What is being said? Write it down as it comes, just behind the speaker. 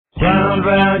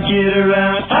around, get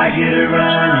around, I get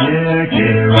around, yeah,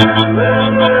 get around,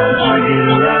 round, round, I get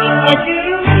around, I get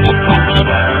around, round,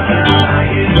 round, I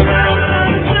get around,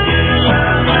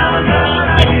 round, round,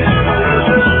 I get around,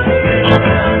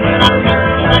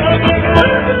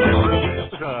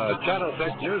 Channel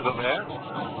 6 News event.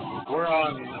 We're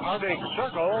on Arctic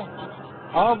Circle,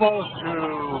 almost to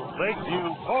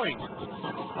Lakeview Point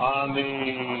on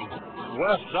the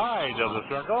west side of the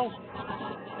circle.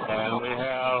 And we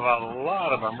have a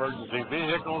lot of emergency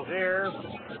vehicles here.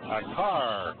 A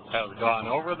car has gone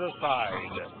over the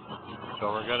side.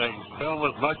 So we're going to film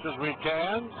as much as we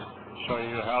can, show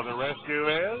you how the rescue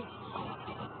is.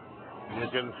 You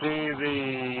can see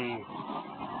the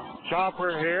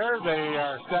chopper here. They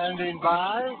are standing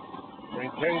by in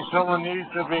case someone needs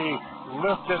to be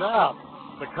lifted up.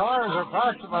 The car is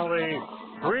approximately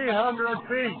 300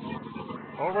 feet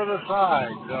over the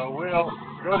side. So we'll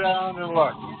go down and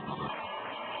look.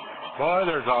 Boy,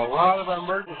 there's a lot of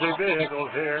emergency vehicles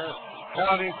here.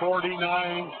 County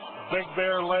 49, Big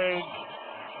Bear Lake,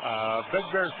 Big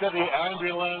Bear City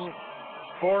Ambulance,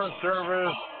 Forest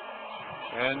Service,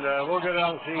 and we'll go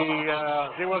down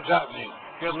and see what's happening.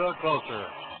 Get a little closer.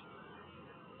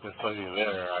 This lady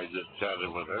there, I just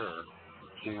chatted with her.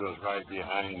 She was right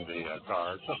behind the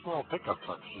car. It's a small pickup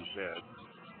truck, she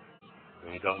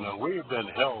said. We don't know. We've been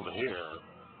held here.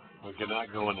 We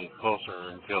cannot go any closer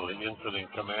until the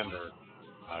incident commander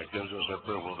gives us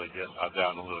approval to get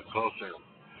down a little closer.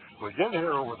 We did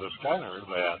hear over the scanner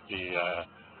that the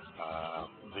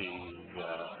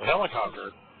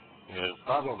helicopter is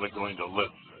probably going to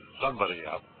lift somebody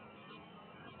up.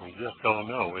 We just don't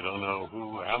know. We don't know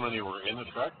how many were in the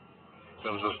truck. If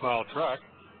it was a small truck,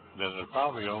 then there's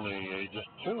probably only just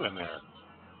two in there.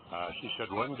 She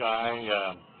said one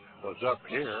guy was up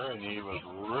here and he was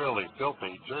really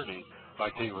filthy, dirty,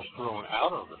 like he was thrown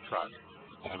out of the truck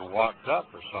and walked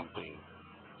up or something.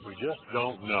 We just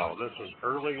don't know. This is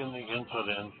early in the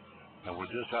incident, and we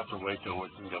just have to wait till we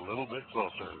can get a little bit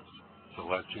closer to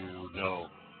let you know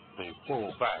the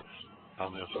full facts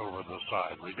on this over the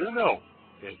side. We do know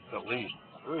it's at least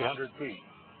 300 feet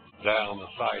down the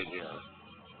side here.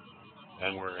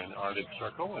 And we're in Arctic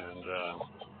Circle, and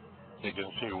you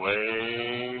can see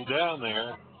way down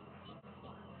there.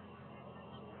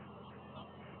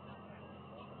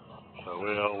 So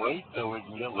we'll wait till we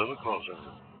can get a little closer.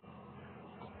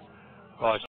 Well,